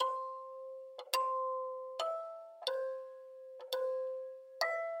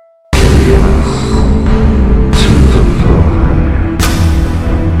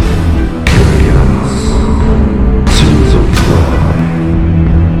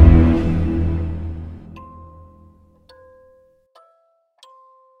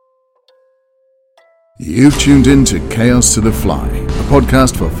You've tuned in to Chaos to the Fly, a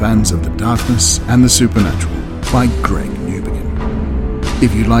podcast for fans of the darkness and the supernatural by Greg Newbegin.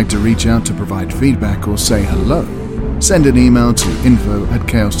 If you'd like to reach out to provide feedback or say hello, send an email to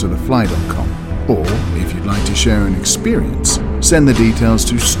info@chaostothefly.com. Or, if you'd like to share an experience, send the details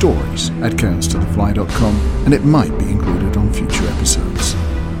to stories@chaostothefly.com and it might be included on future episodes.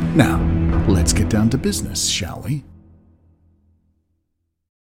 Now, let's get down to business, shall we?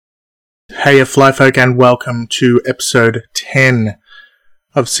 Hey Flyfolk, and welcome to episode 10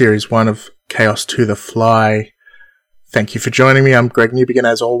 of series 1 of Chaos to the Fly. Thank you for joining me. I'm Greg Newbegin,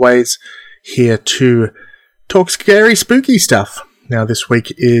 as always, here to talk scary, spooky stuff. Now, this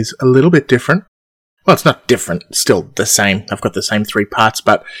week is a little bit different. Well, it's not different, it's still the same. I've got the same 3 parts,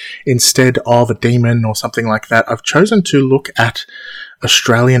 but instead of a demon or something like that, I've chosen to look at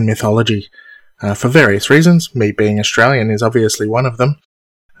Australian mythology for various reasons. Me being Australian is obviously one of them.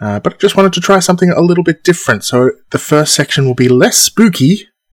 But I just wanted to try something a little bit different. So the first section will be less spooky,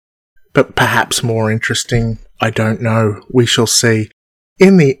 but perhaps more interesting. I don't know. We shall see.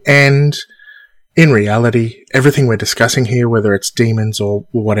 In the end, in reality, everything we're discussing here, whether it's demons or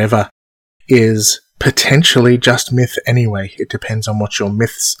whatever, is potentially just myth anyway. It depends on what your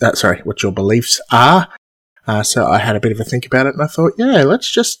what your beliefs are. So I had a bit of a think about it and I thought, yeah,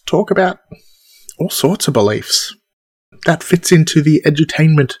 let's just talk about all sorts of beliefs. That fits into the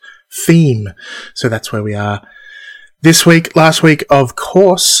edutainment theme. So that's where we are this week. Last week, of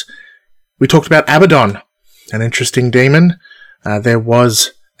course, we talked about Abaddon, an interesting demon. There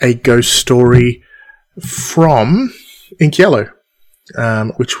was a ghost story from Ink Yellow,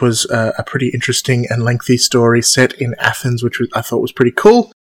 which was a pretty interesting and lengthy story set in Athens, which I thought was pretty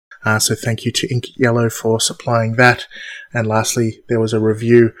cool. So thank you to Ink Yellow for supplying that. And lastly, there was a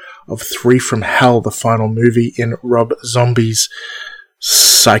review of 3 from Hell, the final movie in Rob Zombie's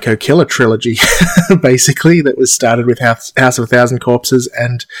Psycho Killer trilogy, basically, that was started with House of a Thousand Corpses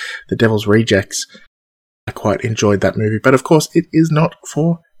and The Devil's Rejects. I quite enjoyed that movie, but of course it is not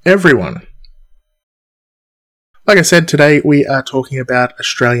for everyone. Like I said, today we are talking about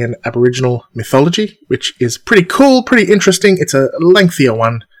Australian Aboriginal mythology, which is pretty cool, pretty interesting. It's a lengthier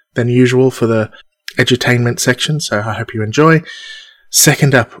one than usual for the edutainment section, so I hope you enjoy.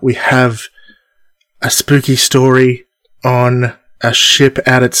 Second up, we have a spooky story on a ship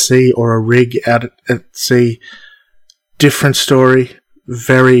out at sea, or a rig out at sea. Different story,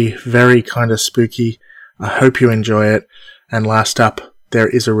 very, very kind of spooky. I hope you enjoy it. And last up, there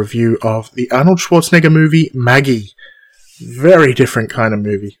is a review of the Arnold Schwarzenegger movie, Maggie. Very different kind of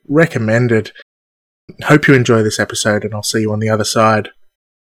movie. Recommended. Hope you enjoy this episode, and I'll see you on the other side.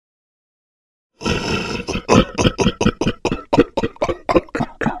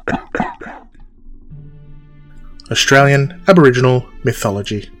 Australian Aboriginal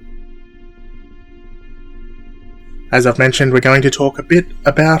mythology. As I've mentioned, we're going to talk a bit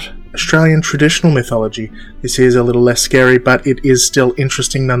about Australian traditional mythology. This is a little less scary, but it is still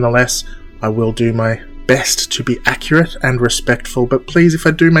interesting nonetheless. I will do my best to be accurate and respectful, but please, if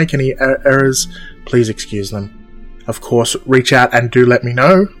I do make any errors, please excuse them. Of course, reach out and do let me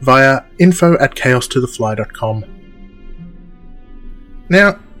know via info@chaostothefly.com.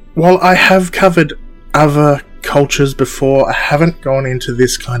 Now, while I have covered other cultures before, I haven't gone into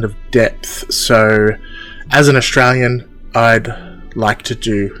this kind of depth. So, as an Australian, I'd like to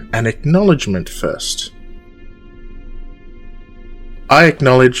do an acknowledgement first. I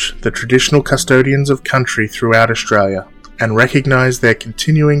acknowledge the traditional custodians of country throughout Australia and recognise their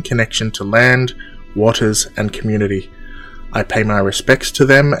continuing connection to land, waters and community. I pay my respects to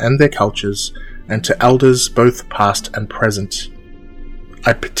them and their cultures, and to elders both past and present.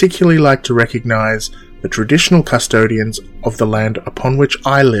 I'd particularly like to recognise the traditional custodians of the land upon which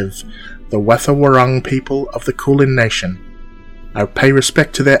I live, the Watha Wurrung people of the Kulin Nation. I pay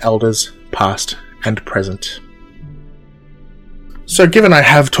respect to their elders, past and present. So given I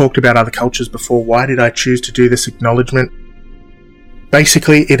have talked about other cultures before, why did I choose to do this acknowledgement?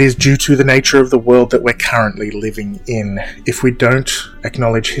 Basically, it is due to the nature of the world that we're currently living in. If we don't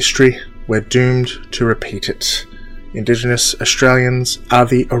acknowledge history, we're doomed to repeat it. Indigenous Australians are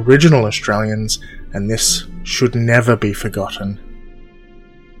the original Australians, and this should never be forgotten.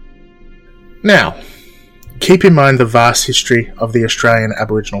 Now, keep in mind the vast history of the Australian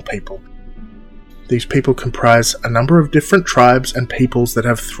Aboriginal people. These people comprise a number of different tribes and peoples that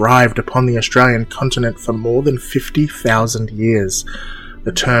have thrived upon the Australian continent for more than 50,000 years.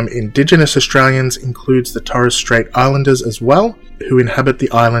 The term Indigenous Australians includes the Torres Strait Islanders as well, who inhabit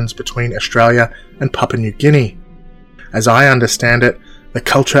the islands between Australia and Papua New Guinea. As I understand it, The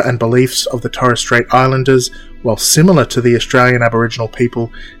culture and beliefs of the Torres Strait Islanders, while similar to the Australian Aboriginal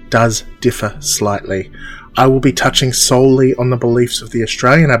people, does differ slightly. I will be touching solely on the beliefs of the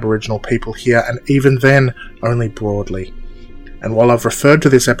Australian Aboriginal people here, and even then, only broadly. And while I've referred to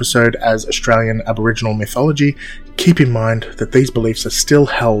this episode as Australian Aboriginal mythology, keep in mind that these beliefs are still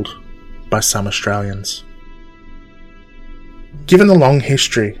held by some Australians. Given the long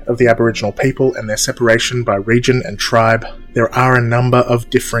history of the Aboriginal people and their separation by region and tribe, there are a number of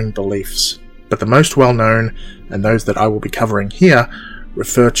differing beliefs, but the most well-known, and those that I will be covering here,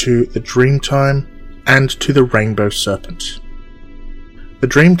 refer to the Dreamtime and to the Rainbow Serpent. The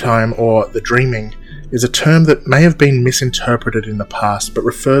Dreamtime, or the Dreaming, is a term that may have been misinterpreted in the past, but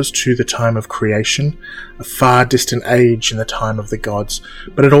refers to the time of creation, a far distant age in the time of the gods,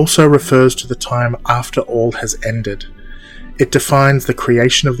 but it also refers to the time after all has ended. It defines the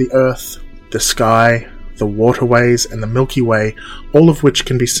creation of the earth, the sky, the waterways, and the Milky Way, all of which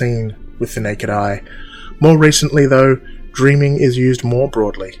can be seen with the naked eye. More recently, though, dreaming is used more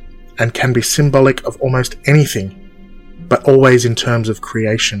broadly, and can be symbolic of almost anything, but always in terms of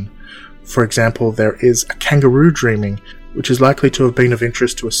creation. For example, there is a kangaroo dreaming, which is likely to have been of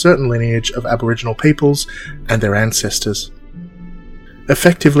interest to a certain lineage of Aboriginal peoples and their ancestors.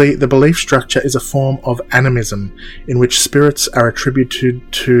 Effectively, the belief structure is a form of animism, in which spirits are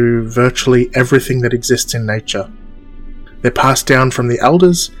attributed to virtually everything that exists in nature. They're passed down from the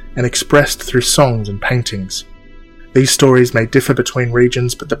elders and expressed through songs and paintings. These stories may differ between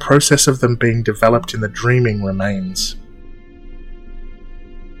regions, but the process of them being developed in the dreaming remains.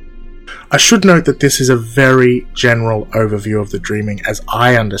 I should note that this is a very general overview of the dreaming as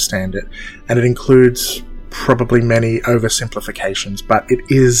I understand it, and it includes probably many oversimplifications, but it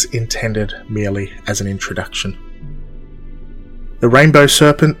is intended merely as an introduction. The Rainbow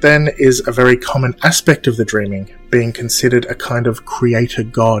Serpent, then, is a very common aspect of the dreaming, being considered a kind of creator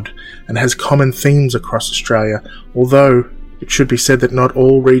god, and has common themes across Australia, although it should be said that not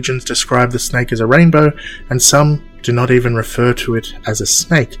all regions describe the snake as a rainbow, and some do not even refer to it as a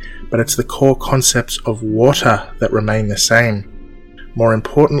snake, but it's the core concepts of water that remain the same. More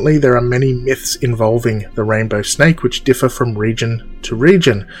importantly, there are many myths involving the rainbow snake which differ from region to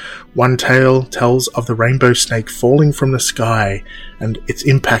region. One tale tells of the rainbow snake falling from the sky and its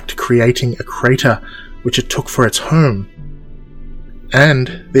impact creating a crater which it took for its home.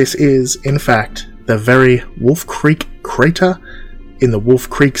 And this is, in fact, the very Wolf Creek crater in the Wolf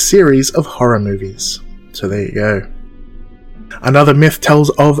Creek series of horror movies. So there you go. Another myth tells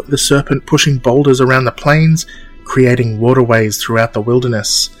of the serpent pushing boulders around the plains, creating waterways throughout the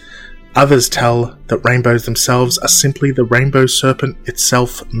wilderness. Others tell that rainbows themselves are simply the rainbow serpent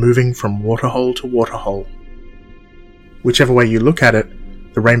itself moving from waterhole to waterhole. Whichever way you look at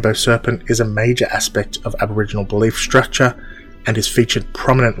it, the rainbow serpent is a major aspect of Aboriginal belief structure and is featured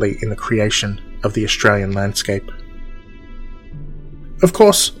prominently in the creation of the Australian landscape. Of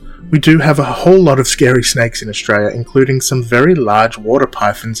course, we do have a whole lot of scary snakes in Australia, including some very large water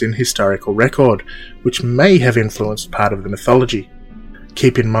pythons in historical record, which may have influenced part of the mythology.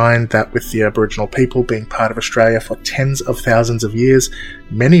 Keep in mind that with the Aboriginal people being part of Australia for tens of thousands of years,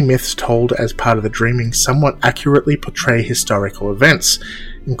 many myths told as part of the dreaming somewhat accurately portray historical events,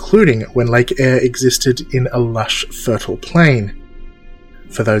 including when Lake Eyre existed in a lush, fertile plain.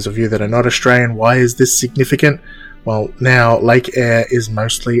 For those of you that are not Australian, why is this significant? Well, now Lake Eyre is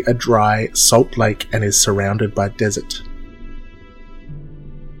mostly a dry, salt lake and is surrounded by desert.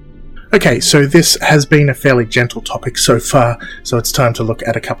 Okay, so this has been a fairly gentle topic so far, so it's time to look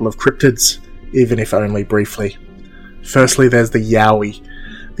at a couple of cryptids, even if only briefly. Firstly, there's the Yowie.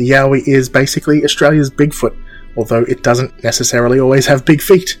 The Yowie is basically Australia's Bigfoot, although it doesn't necessarily always have big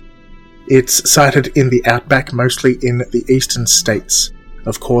feet. It's sighted in the outback, mostly in the eastern states.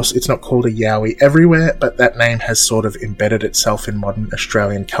 Of course, it's not called a Yowie everywhere, but that name has sort of embedded itself in modern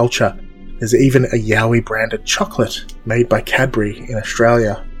Australian culture. There's even a Yowie branded chocolate made by Cadbury in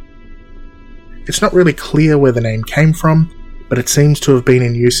Australia. It's not really clear where the name came from, but it seems to have been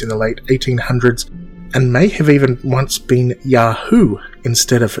in use in the late 1800s and may have even once been Yahoo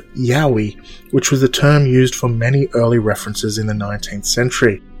instead of Yowie, which was the term used for many early references in the 19th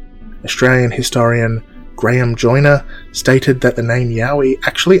century. Australian historian Graham Joyner stated that the name Yowie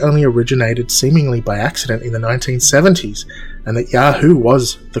actually only originated seemingly by accident in the 1970s, and that Yahoo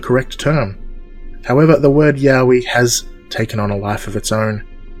was the correct term. However, the word Yowie has taken on a life of its own.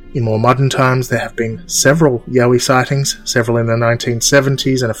 In more modern times, there have been several Yowie sightings, several in the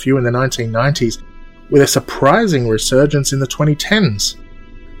 1970s and a few in the 1990s, with a surprising resurgence in the 2010s.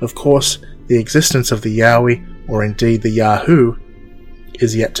 Of course, the existence of the Yowie, or indeed the Yahoo,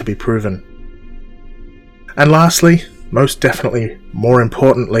 is yet to be proven. And lastly, most definitely, more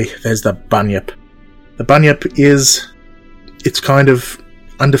importantly, there's the bunyip. The bunyip it's kind of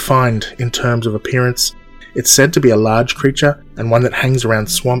undefined in terms of appearance. It's said to be a large creature and one that hangs around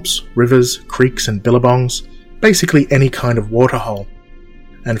swamps, rivers, creeks and billabongs, basically any kind of waterhole.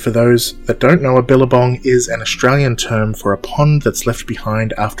 And for those that don't know, a billabong is an Australian term for a pond that's left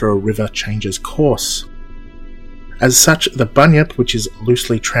behind after a river changes course. As such, the bunyip, which is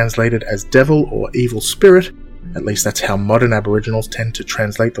loosely translated as devil or evil spirit, at least that's how modern Aboriginals tend to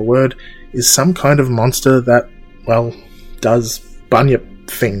translate the word, is some kind of monster that, well, does bunyip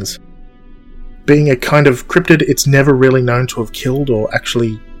things. Being a kind of cryptid, it's never really known to have killed or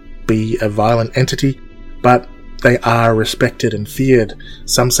actually be a violent entity, but they are respected and feared.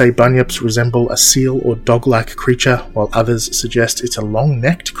 Some say bunyips resemble a seal or dog-like creature, while others suggest it's a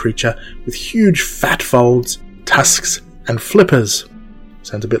long-necked creature with huge fat folds, tusks, and flippers.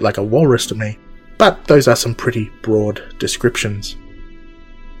 Sounds a bit like a walrus to me, but those are some pretty broad descriptions.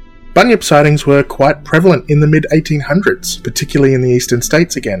 Bunyip sightings were quite prevalent in the mid-1800s, particularly in the eastern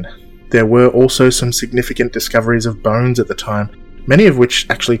states again. There were also some significant discoveries of bones at the time, many of which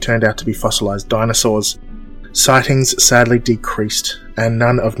actually turned out to be fossilized dinosaurs. Sightings sadly decreased, and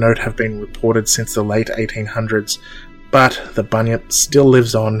none of note have been reported since the late 1800s, but the bunyip still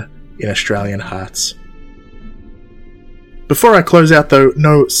lives on in Australian hearts. Before I close out though,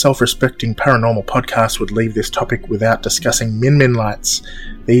 no self-respecting paranormal podcast would leave this topic without discussing Min Min lights.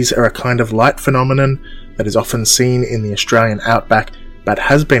 These are a kind of light phenomenon that is often seen in the Australian outback, but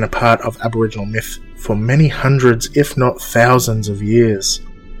has been a part of Aboriginal myth for many hundreds, if not thousands of years.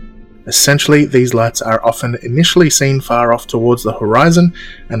 Essentially, these lights are often initially seen far off towards the horizon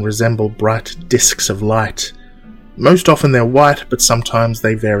and resemble bright discs of light. Most often they're white, but sometimes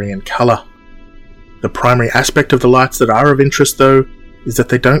they vary in colour. The primary aspect of the lights that are of interest, though, is that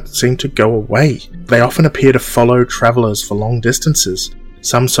they don't seem to go away. They often appear to follow travellers for long distances.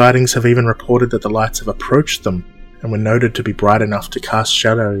 Some sightings have even reported that the lights have approached them and were noted to be bright enough to cast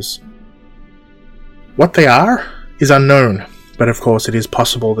shadows. What they are is unknown, but of course it is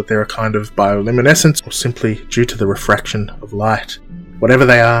possible that they're a kind of bioluminescence or simply due to the refraction of light. Whatever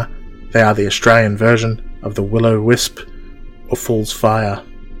they are the Australian version of the will-o'-wisp or fool's fire.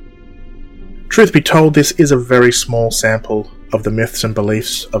 Truth be told, this is a very small sample of the myths and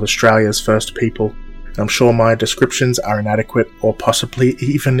beliefs of Australia's first people, and I'm sure my descriptions are inadequate or possibly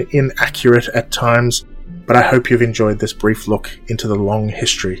even inaccurate at times, but I hope you've enjoyed this brief look into the long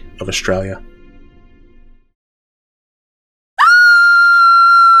history of Australia.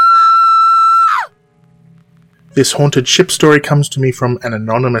 This haunted ship story comes to me from an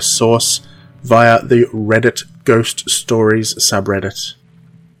anonymous source via the Reddit Ghost Stories subreddit.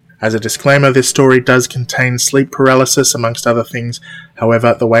 As a disclaimer, this story does contain sleep paralysis amongst other things.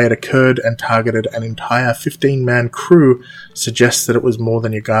 However, the way it occurred and targeted an entire 15-man crew suggests that it was more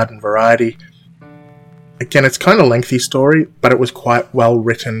than your garden variety. Again, it's kind of a lengthy story, but it was quite well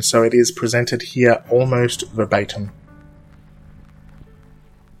written, so it is presented here almost verbatim.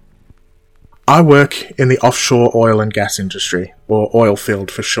 I work in the offshore oil and gas industry, or oil field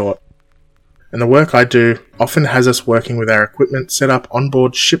for short. And the work I do often has us working with our equipment set up on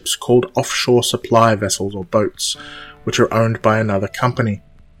board ships called offshore supply vessels or boats, which are owned by another company.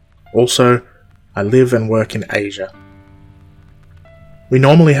 Also, I live and work in Asia. We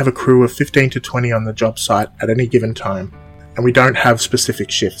normally have a crew of 15 to 20 on the job site at any given time, and we don't have specific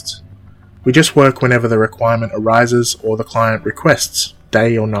shifts. We just work whenever the requirement arises or the client requests,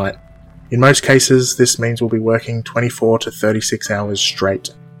 day or night. In most cases, this means we'll be working 24 to 36 hours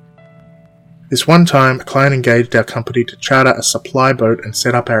straight. This one time, a client engaged our company to charter a supply boat and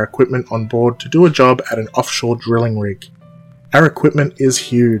set up our equipment on board to do a job at an offshore drilling rig. Our equipment is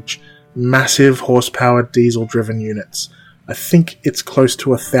huge, massive horsepower diesel-driven units. I think it's close to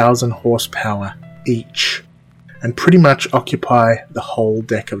 1,000 horsepower each, and pretty much occupy the whole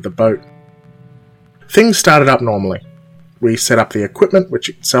deck of the boat. Things started up normally. We set up the equipment, which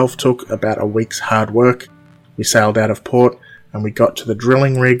itself took about a week's hard work. We sailed out of port, and we got to the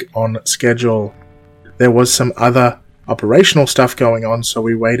drilling rig on schedule. There was some other operational stuff going on, so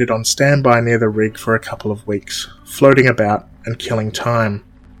we waited on standby near the rig for a couple of weeks, floating about and killing time.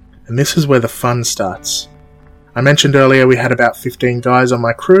 And this is where the fun starts. I mentioned earlier we had about 15 guys on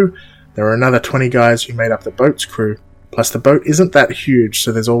my crew. There were another 20 guys who made up the boat's crew. Plus the boat isn't that huge,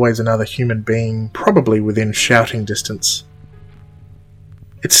 so there's always another human being, probably within shouting distance.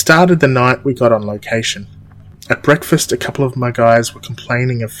 It started the night we got on location. At breakfast, a couple of my guys were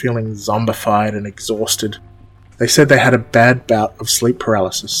complaining of feeling zombified and exhausted. They said they had a bad bout of sleep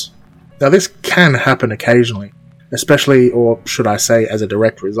paralysis. Now this can happen occasionally, especially, or should I say as a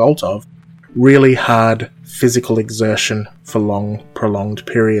direct result of, really hard physical exertion for long, prolonged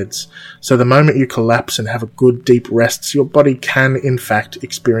periods. So the moment you collapse and have a good deep rest, your body can, in fact,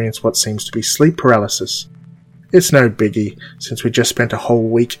 experience what seems to be sleep paralysis. It's no biggie, since we just spent a whole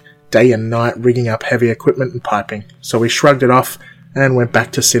week, day and night, rigging up heavy equipment and piping, so we shrugged it off and went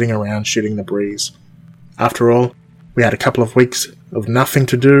back to sitting around shooting the breeze. After all, we had a couple of weeks of nothing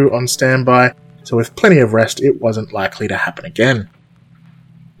to do on standby, so with plenty of rest, it wasn't likely to happen again.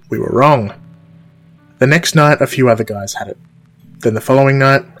 We were wrong. The next night, a few other guys had it. Then the following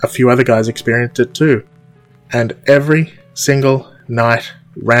night, a few other guys experienced it too. And every single night,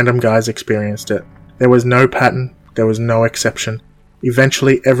 random guys experienced it. There was no pattern, there was no exception.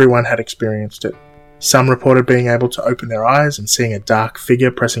 Eventually, everyone had experienced it. Some reported being able to open their eyes and seeing a dark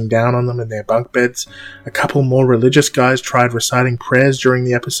figure pressing down on them in their bunk beds. A couple more religious guys tried reciting prayers during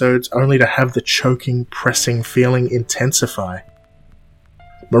the episodes, only to have the choking, pressing feeling intensify.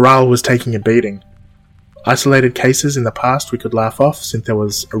 Morale was taking a beating. Isolated cases in the past we could laugh off, since there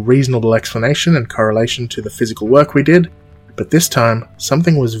was a reasonable explanation and correlation to the physical work we did, but this time,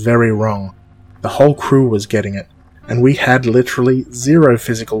 something was very wrong. The whole crew was getting it, and we had literally zero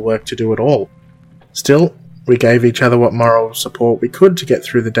physical work to do at all. Still, we gave each other what moral support we could to get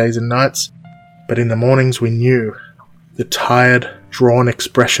through the days and nights, but in the mornings we knew. The tired, drawn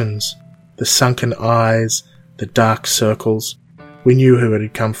expressions, the sunken eyes, the dark circles. We knew who it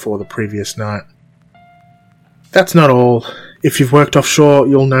had come for the previous night. That's not all. If you've worked offshore,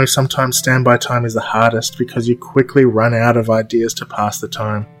 you'll know sometimes standby time is the hardest because you quickly run out of ideas to pass the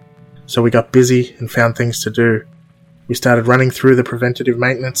time. So we got busy and found things to do. We started running through the preventative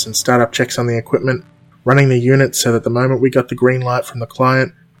maintenance and startup checks on the equipment, running the unit so that the moment we got the green light from the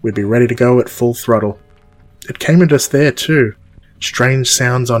client, we'd be ready to go at full throttle. It came at us there too. Strange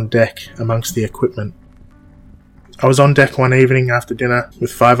sounds on deck amongst the equipment. I was on deck one evening after dinner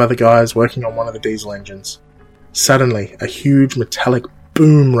with 5 other guys working on one of the diesel engines. Suddenly, a huge metallic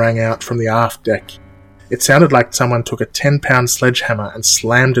boom rang out from the aft deck. It sounded like someone took a 10-pound sledgehammer and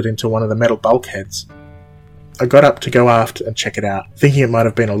slammed it into one of the metal bulkheads. I got up to go aft and check it out, thinking it might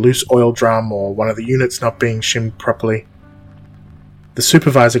have been a loose oil drum or one of the units not being shimmed properly. The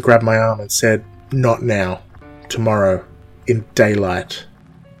supervisor grabbed my arm and said, "Not now. Tomorrow. In daylight."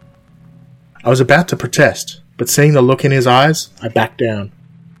 I was about to protest, but seeing the look in his eyes, I backed down.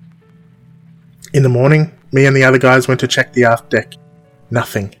 In the morning, me and the other guys went to check the aft deck.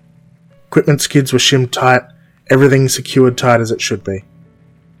 Nothing. Equipment skids were shimmed tight, everything secured tight as it should be.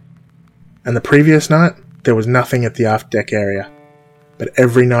 And the previous night, there was nothing at the aft deck area. But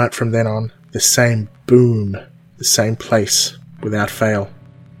every night from then on, the same boom, the same place, without fail.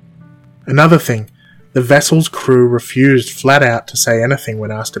 Another thing, the vessel's crew refused flat out to say anything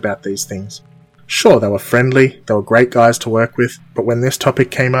when asked about these things. Sure, they were friendly, they were great guys to work with, but when this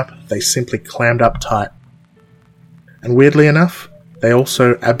topic came up, they simply clammed up tight. And weirdly enough, they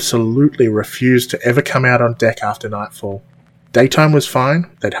also absolutely refused to ever come out on deck after nightfall. Daytime was fine,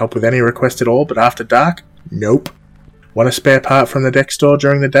 they'd help with any request at all, but after dark, nope. Want a spare part from the deck store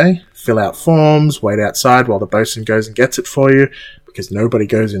during the day? Fill out forms, wait outside while the bosun goes and gets it for you, because nobody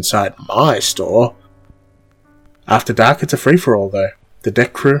goes inside my store. After dark, it's a free-for-all though. The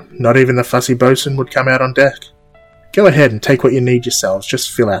deck crew, not even the fussy bosun, would come out on deck. Go ahead and take what you need yourselves,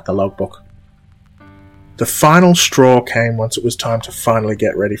 just fill out the logbook. The final straw came once it was time to finally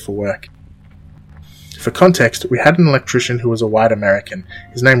get ready for work. For context, we had an electrician who was a white American.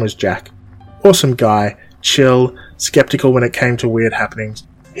 His name was Jack. Awesome guy, chill, skeptical when it came to weird happenings.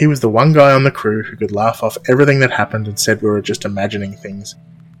 He was the one guy on the crew who could laugh off everything that happened and said we were just imagining things.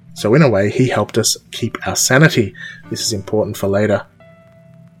 So in a way, he helped us keep our sanity. This is important for later.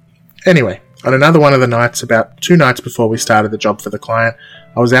 Anyway, on another one of the nights, about 2 nights before we started the job for the client,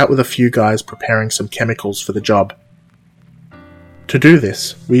 I was out with a few guys preparing some chemicals for the job. To do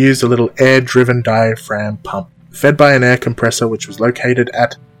this, we used a little air-driven diaphragm pump, fed by an air compressor which was located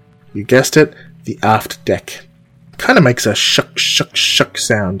at, you guessed it, the aft deck. Kinda makes a shuck, shuck, shuck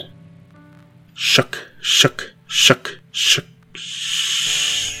sound. Shuck, shuck, shuck, shuck,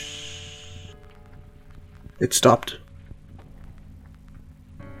 shh. It stopped.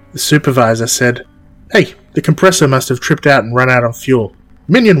 The supervisor said, "Hey, the compressor must have tripped out and run out on fuel.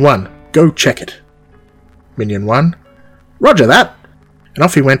 Minion 1, go check it." Minion 1, "Roger that." And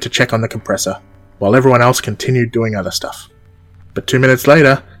off he went to check on the compressor, while everyone else continued doing other stuff. But 2 minutes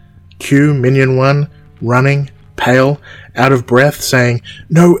later, cue Minion 1, running, pale, out of breath, saying,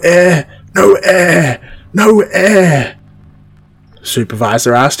 "No air! No air! No air!" The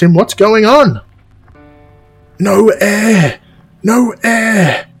supervisor asked him, "What's going on?" "No air! No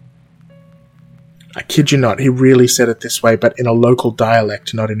air!" I kid you not, he really said it this way, but in a local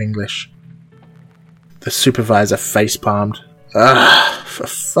dialect, not in English. The supervisor face-palmed. For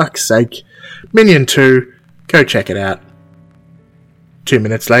fuck's sake. Minion 2, go check it out. 2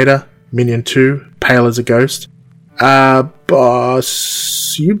 minutes later, Minion 2, pale as a ghost.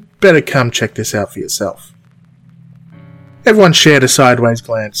 Boss, you better come check this out for yourself. Everyone shared a sideways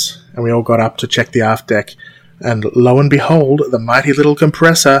glance, and we all got up to check the aft deck, and lo and behold, the mighty little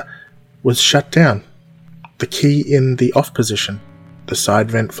compressor was shut down. The key in the off position. The side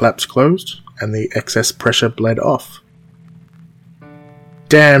vent flaps closed, and the excess pressure bled off.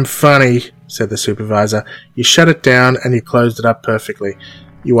 Damn funny, said the supervisor. You shut it down and you closed it up perfectly.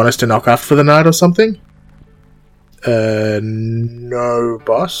 You want us to knock off for the night or something? No,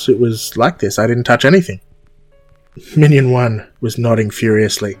 boss. It was like this. I didn't touch anything. Minion 1 was nodding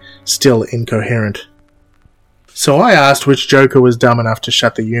furiously, still incoherent. So I asked which joker was dumb enough to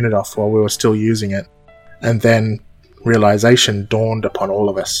shut the unit off while we were still using it. And then realization dawned upon all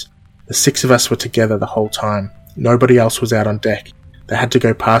of us. The 6 of us were together the whole time. Nobody else was out on deck. They had to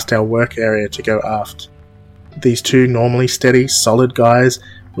go past our work area to go aft. These 2 normally steady, solid guys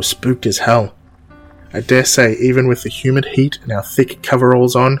were spooked as hell. I dare say, even with the humid heat and our thick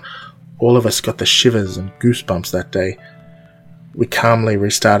coveralls on, all of us got the shivers and goosebumps that day. We calmly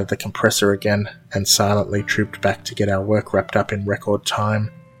restarted the compressor again and silently trooped back to get our work wrapped up in record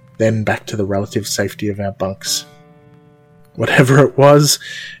time, then back to the relative safety of our bunks. Whatever it was,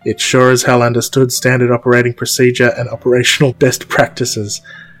 it sure as hell understood standard operating procedure and operational best practices.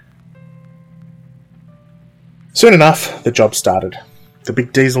 Soon enough, the job started. The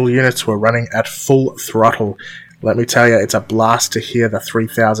big diesel units were running at full throttle. Let me tell you, it's a blast to hear the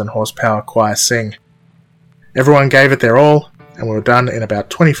 3,000 horsepower choir sing. Everyone gave it their all, and we were done in about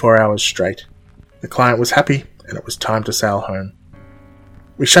 24 hours straight. The client was happy, and it was time to sail home.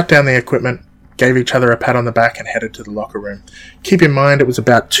 We shut down the equipment, gave each other a pat on the back and headed to the locker room. Keep in mind it was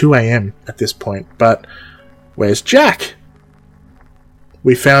about 2 a.m. at this point, but where's Jack?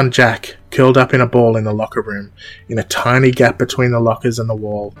 We found Jack curled up in a ball in the locker room, in a tiny gap between the lockers and the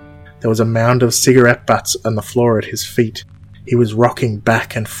wall. There was a mound of cigarette butts on the floor at his feet. He was rocking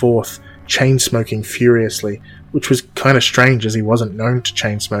back and forth, chain-smoking furiously, which was kind of strange as he wasn't known to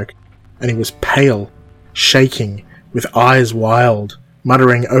chain-smoke, and he was pale, shaking, with eyes wild,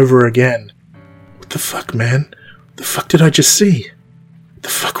 muttering over again, "What the fuck, man? What the fuck did I just see? What the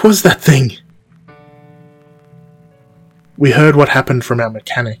fuck was that thing?" We heard what happened from our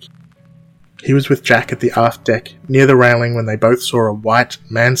mechanic. He was with Jack at the aft deck, near the railing, when they both saw a white,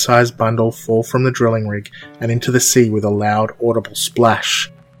 man-sized bundle fall from the drilling rig and into the sea with a loud, audible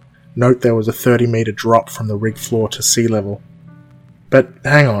splash. Note there was a 30-metre drop from the rig floor to sea level. But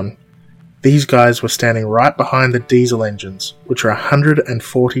hang on. These guys were standing right behind the diesel engines, which are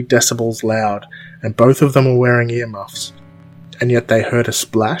 140 decibels loud, and both of them were wearing earmuffs. And yet they heard a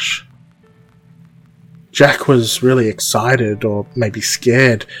splash? Jack was really excited, or maybe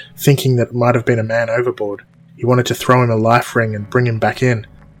scared, thinking that it might have been a man overboard. He wanted to throw him a life ring and bring him back in.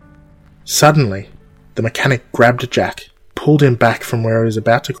 Suddenly, the mechanic grabbed Jack, pulled him back from where he was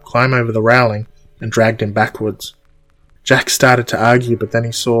about to climb over the railing, and dragged him backwards. Jack started to argue, but then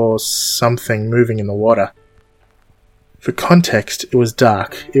he saw something moving in the water. For context, it was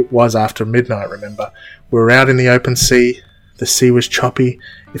dark. It was after midnight, remember. We were out in the open sea. The sea was choppy.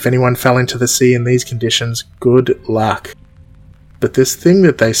 If anyone fell into the sea in these conditions, good luck. But this thing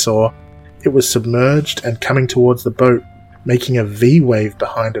that they saw, it was submerged and coming towards the boat, making a V-wave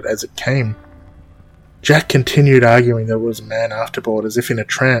behind it as it came. Jack continued arguing there was a man afterboard as if in a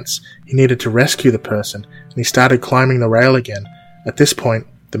trance. He needed to rescue the person, and he started climbing the rail again. At this point,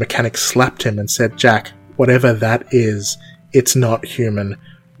 the mechanic slapped him and said, "Jack, whatever that is, it's not human.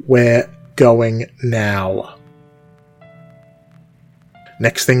 We're going now."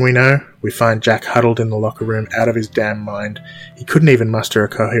 Next thing we know, we find Jack huddled in the locker room out of his damn mind. He couldn't even muster a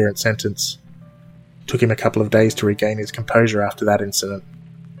coherent sentence. It took him a couple of days to regain his composure after that incident.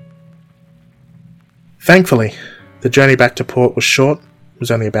 Thankfully, the journey back to port was short. It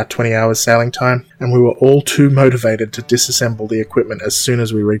was only about 20 hours sailing time, and we were all too motivated to disassemble the equipment as soon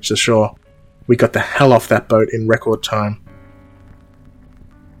as we reached the shore. We got the hell off that boat in record time.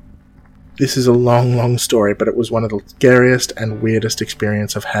 This is a long, long story, but it was one of the scariest and weirdest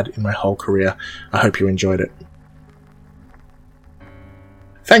experiences I've had in my whole career. I hope you enjoyed it.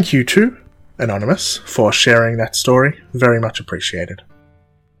 Thank you to Anonymous for sharing that story. Very much appreciated.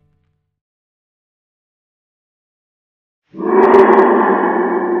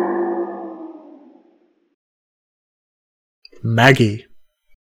 Maggie.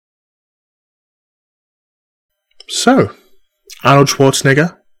 So, Arnold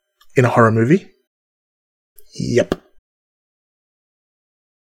Schwarzenegger in a horror movie? Yep.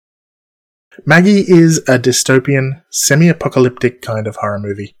 Maggie is a dystopian, semi-apocalyptic kind of horror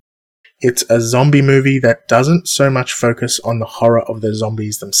movie. It's a zombie movie that doesn't so much focus on the horror of the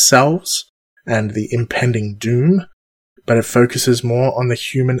zombies themselves and the impending doom, but it focuses more on the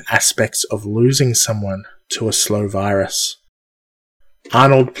human aspects of losing someone to a slow virus.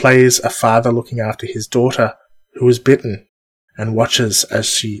 Arnold plays a father looking after his daughter, who is bitten, and watches as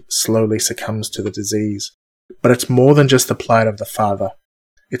she slowly succumbs to the disease. But it's more than just the plight of the father.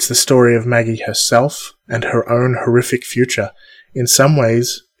 It's the story of Maggie herself and her own horrific future. In some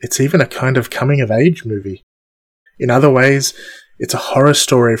ways, it's even a kind of coming-of-age movie. In other ways, it's a horror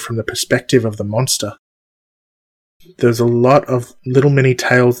story from the perspective of the monster. There's a lot of little mini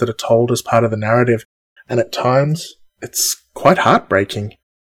tales that are told as part of the narrative, and at times, it's quite heartbreaking.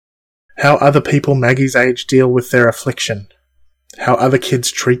 How other people Maggie's age deal with their affliction. How other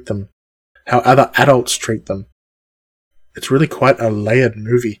kids treat them. How other adults treat them. It's really quite a layered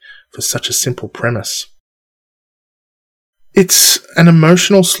movie for such a simple premise. It's an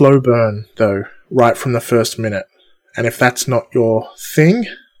emotional slow burn, though, right from the first minute. And if that's not your thing,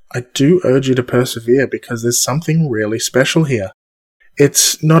 I do urge you to persevere because there's something really special here.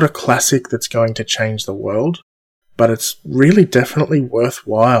 It's not a classic that's going to change the world, but it's really definitely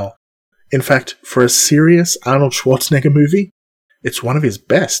worthwhile. In fact, for a serious Arnold Schwarzenegger movie, it's one of his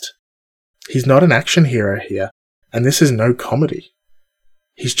best. He's not an action hero here, and this is no comedy.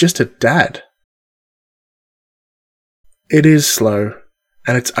 He's just a dad. It is slow,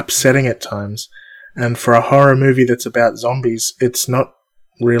 and it's upsetting at times, and for a horror movie that's about zombies, it's not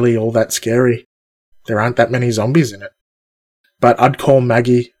really all that scary. There aren't that many zombies in it. But I'd call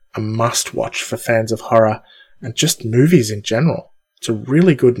Maggie a must-watch for fans of horror, and just movies in general. It's a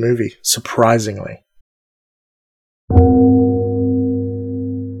really good movie, surprisingly.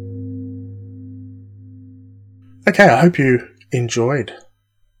 Okay, I hope you enjoyed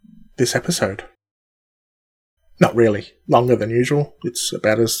this episode. Not really. Longer than usual. It's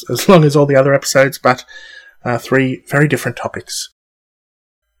about as long as all the other episodes, but 3 very different topics.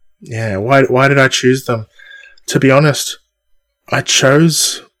 Yeah, why did I choose them? To be honest, I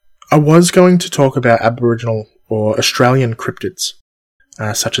was going to talk about Aboriginal or Australian cryptids,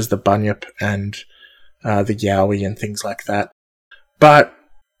 such as the bunyip and the yowie and things like that. But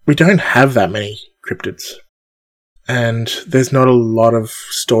we don't have that many cryptids. And there's not a lot of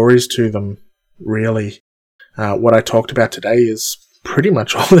stories to them, really. What I talked about today is pretty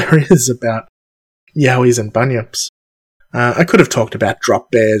much all there is about yowies and bunyips. I could have talked about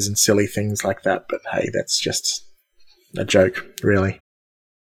drop bears and silly things like that, but hey, that's just a joke, really.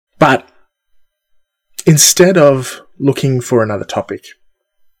 But instead of looking for another topic,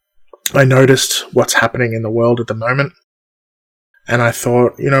 I noticed what's happening in the world at the moment, and I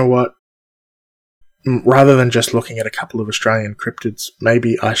thought, you know what? Rather than just looking at a couple of Australian cryptids,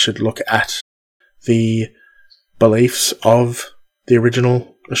 maybe I should look at the beliefs of the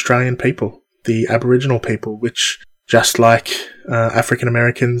original Australian people, the Aboriginal people, which, just like African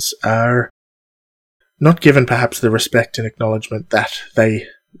Americans, are not given perhaps the respect and acknowledgement that they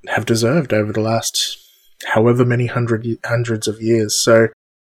have deserved over the last however many hundreds of years. So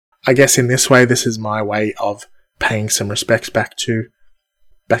I guess in this way, this is my way of paying some respects back to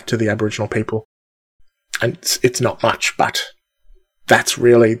the Aboriginal people. And it's not much, but that's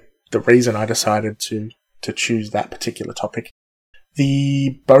really the reason I decided to choose that particular topic.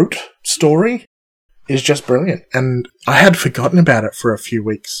 The boat story is just brilliant, and I had forgotten about it for a few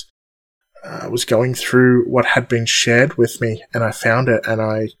weeks. I was going through what had been shared with me, and I found it, and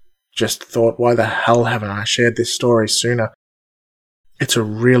I just thought, why the hell haven't I shared this story sooner? It's a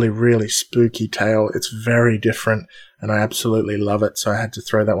really, really spooky tale. It's very different, and I absolutely love it, so I had to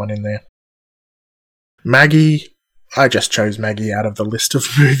throw that one in there. Maggie, I just chose Maggie out of the list of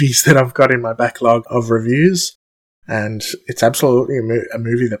movies that I've got in my backlog of reviews, and it's absolutely a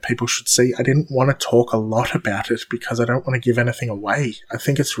movie that people should see. I didn't want to talk a lot about it because I don't want to give anything away. I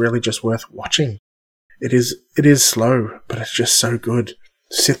think it's really just worth watching. It is slow, but it's just so good.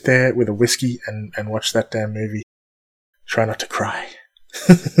 Sit there with a whiskey and watch that damn movie. Try not to cry.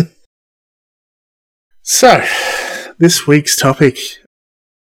 So, this week's topic,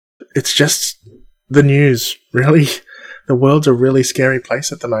 it's just the news, really. The world's a really scary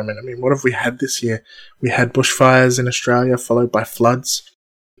place at the moment. I mean, what have we had this year? We had bushfires in Australia, followed by floods.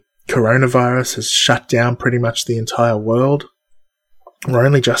 Coronavirus has shut down pretty much the entire world. We're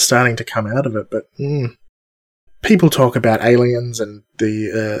only just starting to come out of it, but people talk about aliens and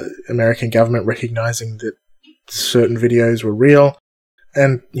the American government recognizing that certain videos were real.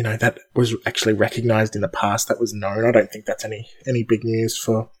 And, you know, that was actually recognized in the past. That was known. I don't think that's any big news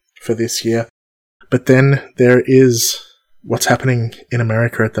for this year. But then there is what's happening in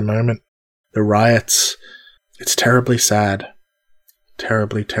America at the moment. the riots. It's terribly sad.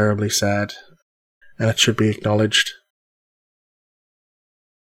 Terribly, terribly sad. And it should be acknowledged.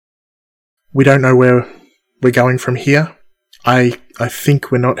 We don't know where we're going from here. I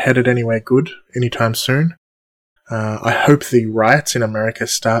think we're not headed anywhere good anytime soon. I hope the riots in America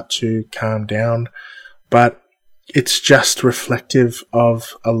start to calm down, but it's just reflective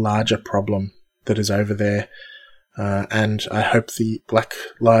of a larger problem that is over there. And I hope the Black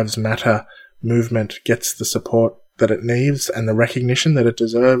Lives Matter movement gets the support that it needs and the recognition that it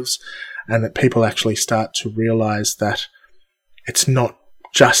deserves, and that people actually start to realize that it's not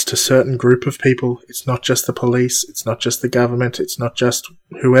just a certain group of people, it's not just the police, it's not just the government, it's not just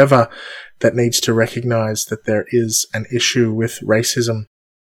whoever that needs to recognize that there is an issue with racism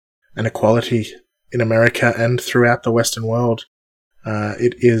and equality in America and throughout the Western world.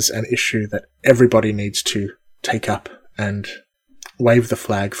 It is an issue that everybody needs to take up and wave the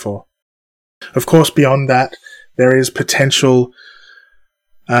flag for. Of course, beyond that, there is potential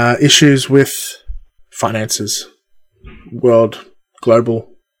issues with finances, global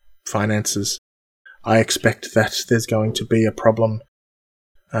finances. I expect that there's going to be a problem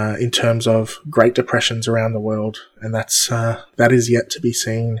in terms of Great Depressions around the world, and that is yet to be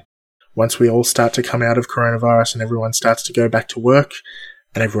seen. Once we all start to come out of coronavirus and everyone starts to go back to work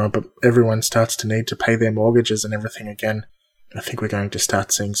and everyone starts to need to pay their mortgages and everything again, I think we're going to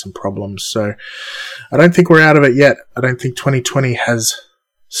start seeing some problems. So I don't think we're out of it yet. I don't think 2020 has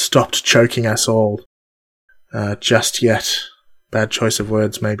stopped choking us all just yet. Bad choice of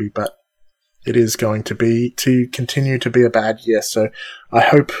words maybe, but it is going to continue to be a bad year. So I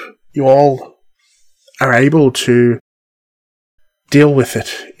hope you all are able to deal with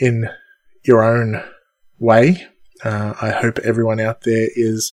it in your own way. I hope everyone out there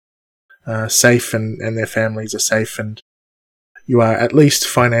is safe and their families are safe, and you are at least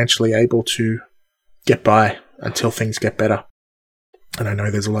financially able to get by until things get better. And I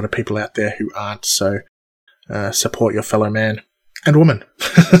know there's a lot of people out there who aren't, so support your fellow man and woman.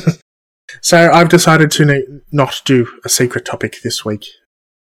 So I've decided to not do a secret topic this week.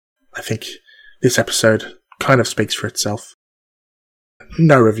 I think this episode kind of speaks for itself.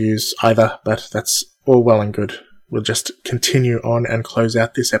 No reviews either, but that's all well and good. We'll just continue on and close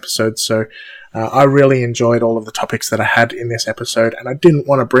out this episode. So I really enjoyed all of the topics that I had in this episode, and I didn't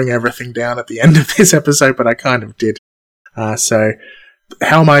want to bring everything down at the end of this episode, but I kind of did. So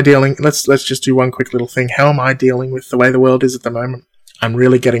how am I dealing? Let's just do one quick little thing. How am I dealing with the way the world is at the moment? I'm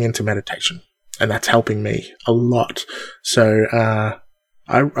really getting into meditation, and that's helping me a lot. So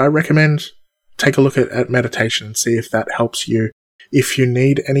I recommend take a look at meditation and see if that helps you. If you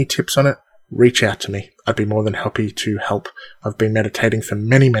need any tips on it, reach out to me. I'd be more than happy to help. I've been meditating for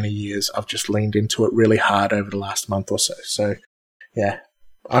many, many years. I've just leaned into it really hard over the last month or so. So, yeah,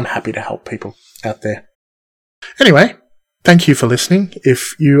 I'm happy to help people out there. Anyway, thank you for listening.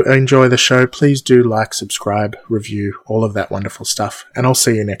 If you enjoy the show, please do like, subscribe, review, all of that wonderful stuff. And I'll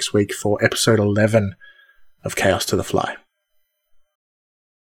see you next week for episode 11 of Chaos to the Fly.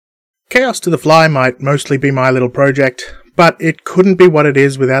 Chaos to the Fly might mostly be my little project, but it couldn't be what it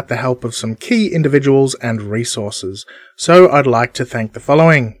is without the help of some key individuals and resources. So I'd like to thank the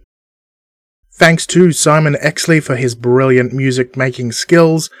following. Thanks to Simon Exley for his brilliant music-making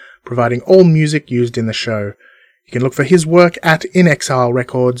skills, providing all music used in the show. You can look for his work at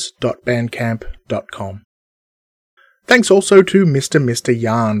inexilerecords.bandcamp.com. Thanks also to Mr.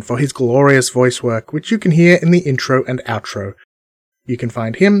 Yarn for his glorious voice work, which you can hear in the intro and outro. You can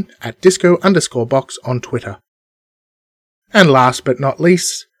find him at disco_box on Twitter. And last but not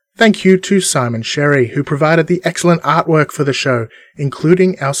least, thank you to Simon Sherry, who provided the excellent artwork for the show,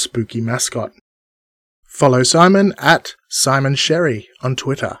 including our spooky mascot. Follow Simon at Simon Sherry on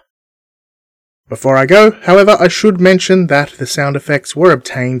Twitter. Before I go, however, I should mention that the sound effects were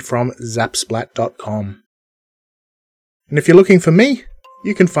obtained from Zapsplat.com. And if you're looking for me,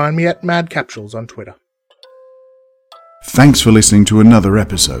 you can find me at Mad Capsules on Twitter. Thanks for listening to another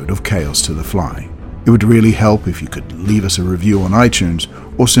episode of Chaos to the Fly. It would really help if you could leave us a review on iTunes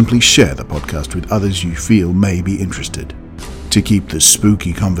or simply share the podcast with others you feel may be interested. To keep the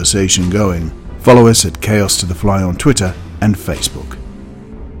spooky conversation going, follow us at Chaos to the Fly on Twitter and Facebook.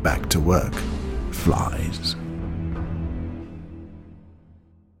 Back to work, flies.